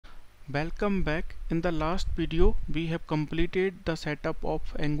Welcome back. In the last video we have completed the setup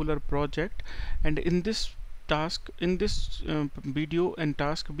of Angular project, and in this video and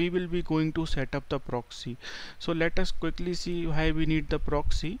task we will be going to set up the proxy. So let us quickly see why we need the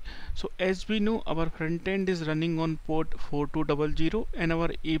proxy. So as we know, our front end is running on port 4200 and our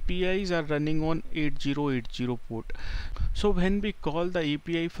APIs are running on 8080 port. So when we call the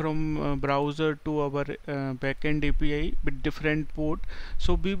API from browser to our backend API with different port,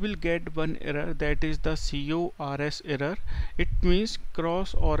 so we will get one error, that is the CORS error. It means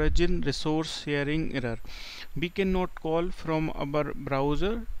cross origin resource sharing error. We cannot call from our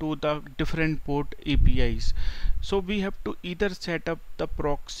browser to the different port APIs. So we have to either set up the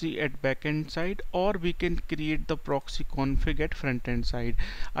proxy at backend side, or we can create the proxy config at front end side.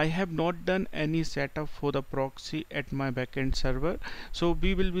 I have not done any setup for the proxy at my backend server, so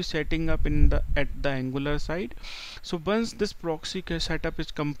we will be setting up at the Angular side. So once this proxy setup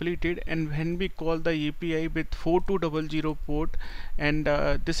is completed, and when we call the API with 4200 port, and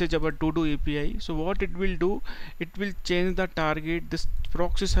this is our Todo API, so what it will do, it will change the target. This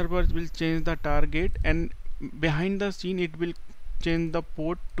proxy server will change the target, and behind the scene it will change the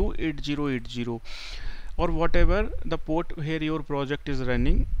port to 8080 or whatever the port where your project is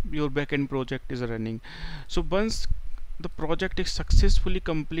running, your backend project is running. So once the project is successfully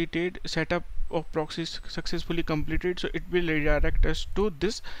completed, setup of proxy is successfully completed, so it will redirect us to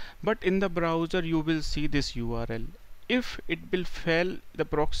this, but in the browser you will see this URL. If it will fail, the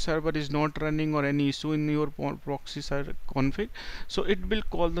proxy server is not running or any issue in your proxy server config, so it will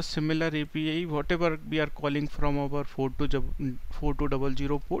call the similar API whatever we are calling from our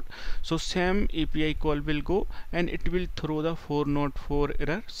 4200 port. So same API call will go and it will throw the 404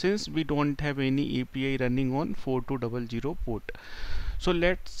 error, since we don't have any API running on 4200 port. So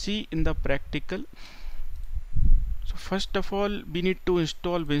let's see in the practical. So first of all, we need to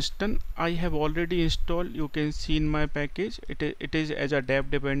install Winston. I have already installed, you can see in my package, it is as a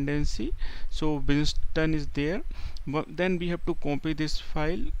dev dependency, so Winston is there. But then we have to copy this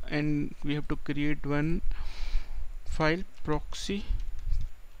file and we have to create one file, proxy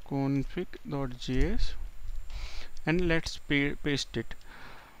config.js, and let's paste it.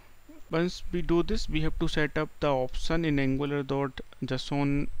 Once we do this, we have to set up the option in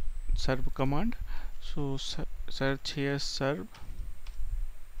angular.json serve command. So search here serve,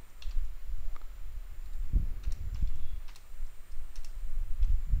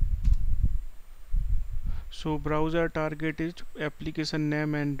 so browser target is application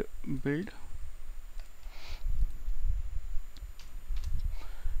name and build,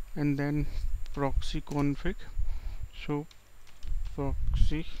 and then proxy config, so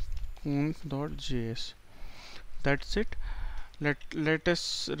proxy conf.js. That's it. Let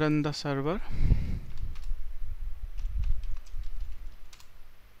us run the server.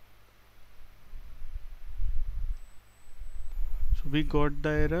 We got the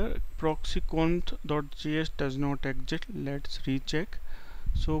error, proxy conf.js does not exist. Let's recheck.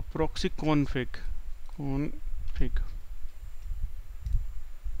 So proxy config,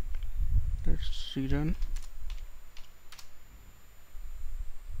 let's rerun.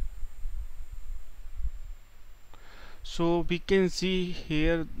 So we can see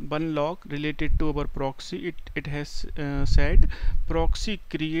here one log related to our proxy. It has said proxy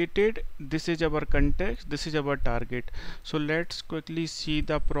created, this is our context, this is our target. So let's quickly see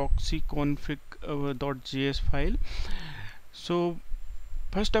the proxy config.js file. So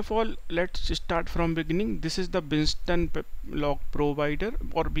first of all, let's start from beginning. This is the Winston log provider,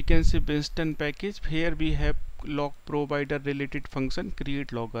 or we can say Winston package. Here we have log provider related function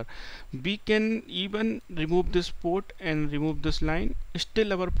create logger. We can even remove this port and remove this line,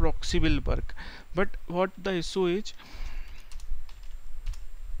 still our proxy will work. But what the issue is,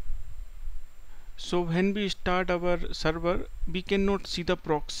 so when we start our server, we cannot see the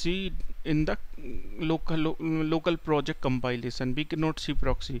proxy in the local project compilation. We cannot see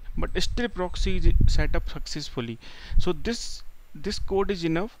proxy, but still proxy is set up successfully. So this code is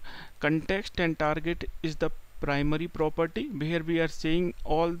enough. Context and target is the primary property. Here we are saying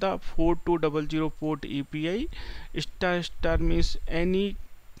all the 4200 port API, star means any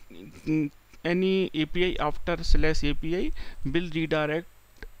API after /API will redirect,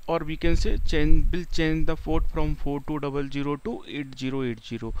 or we can say will change the port from 4200 to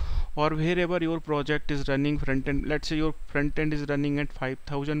 8080, or wherever your project is running front end. Let's say your front end is running at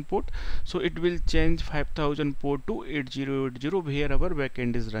 5000 port, so it will change 5000 port to 8080 where our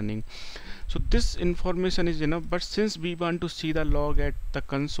backend is running. So this information is enough, but since we want to see the log at the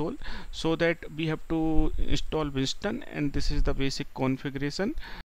console, so that we have to install Winston, and this is the basic configuration.